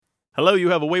Hello, you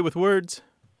have a way with words.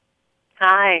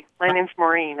 Hi, my name's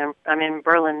Maureen. I'm in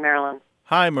Berlin, Maryland.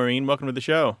 Hi, Maureen. Welcome to the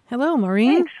show. Hello,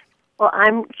 Maureen. Thanks. Well,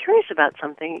 I'm curious about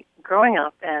something. Growing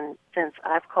up, and since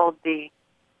I've called the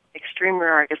extreme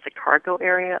rear, I guess the cargo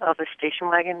area of a station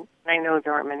wagon, I know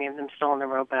there aren't many of them still on the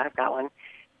road, but I've got one,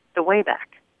 the way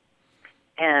back.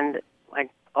 And I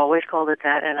always called it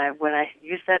that, and when I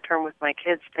use that term with my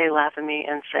kids, they laugh at me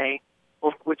and say,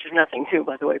 well, which is nothing new,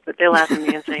 by the way, but they laugh at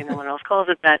me and say no one else calls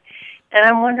it that. And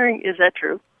I'm wondering, is that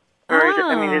true? Or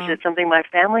is it something my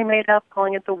family made up,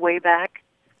 calling it the way back?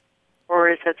 Or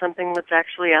is that something that's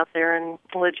actually out there in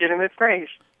a legitimate phrase?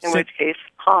 In which case,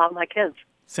 my kids.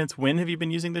 Since when have you been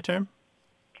using the term?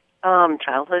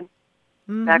 Childhood.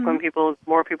 Mm-hmm. Back when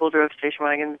more people drove station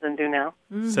wagons than do now.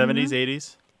 Mm-hmm. 70s,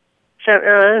 80s? So,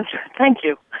 thank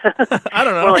you. I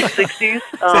don't know. More like 60s.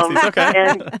 60s, okay.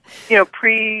 And,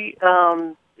 pre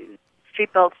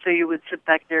seatbelts, so you would sit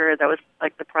back there. That was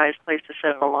like the prized place to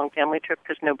sit on a long family trip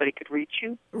because nobody could reach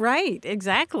you. Right,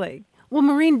 exactly. Well,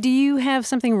 Maureen, do you have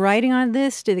something writing on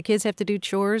this? Do the kids have to do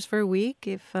chores for a week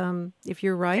if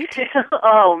you're right?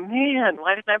 Oh, man,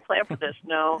 why didn't I plan for this?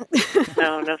 No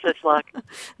such luck.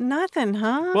 Nothing,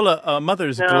 huh? Well, a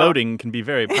mother's gloating can be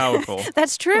very powerful.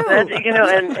 That's true.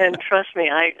 And trust me,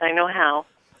 I know how.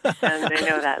 And they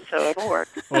know that, so it'll work.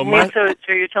 Well, so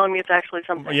you're telling me it's actually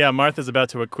something? Yeah, Martha's about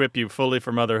to equip you fully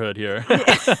for motherhood here.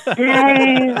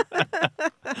 Yay!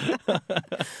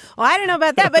 Well, I don't know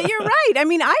about that, but you're right. I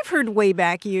mean, I've heard way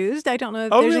back used. I don't know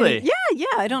if there's really? any... Yeah.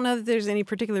 I don't know if there's any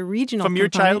particular regional From your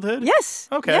component. childhood? Yes.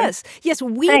 Okay. Yes,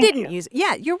 we didn't use it.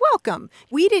 Yeah, you're welcome.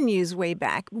 We didn't use way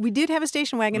back. We did have a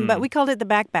station wagon, but we called it the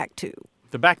backpack 2.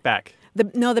 The backpack? The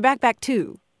backpack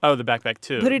 2. Oh, the backpack,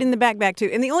 too. Put it in the backpack, too.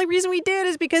 And the only reason we did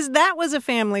is because that was a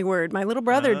family word. My little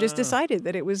brother just decided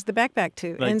that it was the backpack,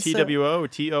 too. Like and TWO or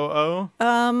TOO?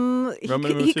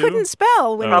 He couldn't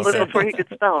spell. Probably before he could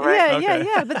spell, right?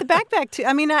 Yeah. But the backpack, too.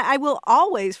 I mean, I will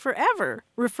always, forever,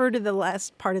 refer to the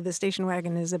last part of the station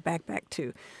wagon as a backpack,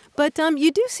 too. But you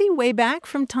do see way back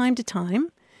from time to time.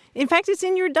 In fact, it's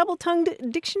in your double-tongued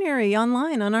dictionary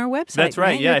online on our website. That's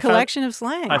right, yeah. Your collection of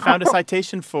slang. I found a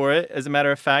citation for it, as a matter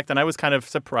of fact, and I was kind of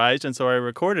surprised, and so I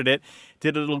recorded it,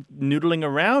 did a little noodling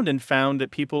around, and found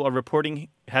that people are reporting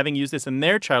having used this in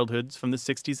their childhoods from the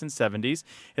 60s and 70s.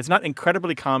 It's not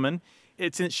incredibly common.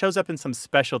 It shows up in some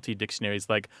specialty dictionaries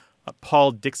like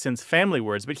Paul Dixon's Family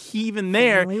Words, but he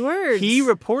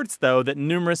reports, though, that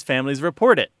numerous families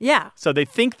report it. Yeah. So they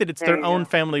think that it's their own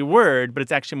family word, but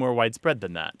it's actually more widespread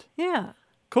than that. Yeah.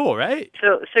 Cool, right?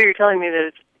 So you're telling me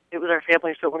that it was our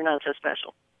family, so we're not so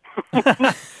special. I'm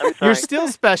sorry. You're still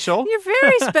special. You're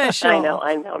very special. I know,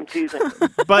 I'm teasing.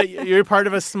 But you're part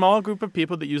of a small group of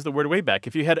people that use the word way back.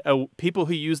 If you had people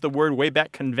who use the word way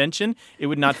back convention, it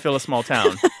would not fill a small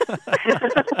town.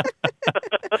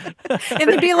 And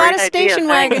there'd be a lot of station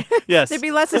wagons. Yes. There'd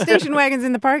be lots of station wagons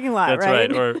in the parking lot, That's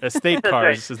right. Or estate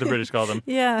cars, as the British call them.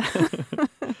 Yeah.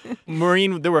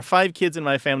 Maureen, there were 5 kids in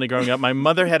my family growing up. My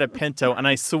mother had a Pinto, and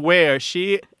I swear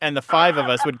she and the 5 of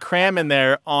us would cram in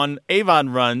there on Avon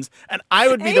runs, and I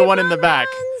would be the one in the back.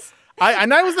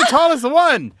 And I was the tallest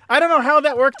one. I don't know how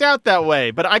that worked out that way,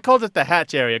 but I called it the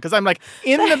hatch area because I'm like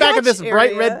in the back of this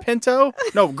bright red Pinto.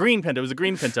 No, green Pinto. It was a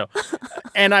green Pinto.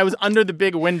 And I was under the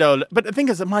big window. But the thing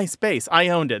is, my space, I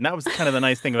owned it. And that was kind of the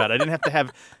nice thing about it. I didn't have to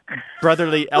have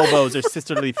brotherly elbows or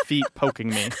sisterly feet poking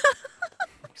me.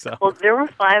 So. Well, there were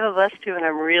 5 of us, too, and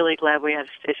I'm really glad we had a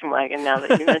station wagon now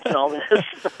that you mentioned all this.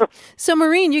 So,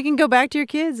 Maureen, you can go back to your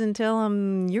kids and tell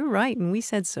them you're right and we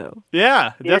said so.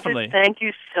 Yeah, definitely. Thank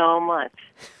you so much.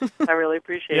 I really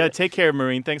appreciate it. Yeah, take care,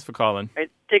 Maureen. Thanks for calling. All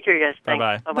right, take care, guys.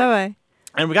 Bye-bye. Bye-bye.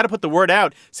 And we got to put the word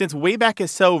out. Since way back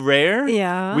is so rare,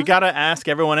 we got to ask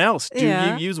everyone else. Do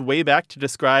you use way back to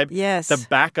describe the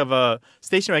back of a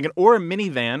station wagon or a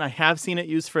minivan? I have seen it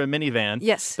used for a minivan.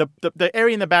 Yes. The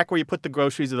area in the back where you put the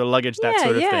groceries or the luggage, that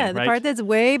sort of thing, right? Yeah, the part that's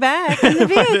way back in the vehicle.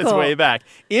 The part that's way back.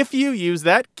 If you use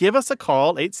that, give us a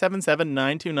call,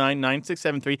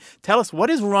 877-929-9673. Tell us what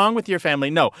is wrong with your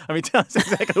family. No, tell us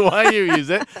exactly why you use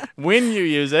it, when you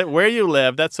use it, where you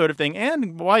live, that sort of thing.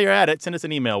 And while you're at it, send us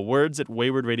an email, words@waywardradio.org.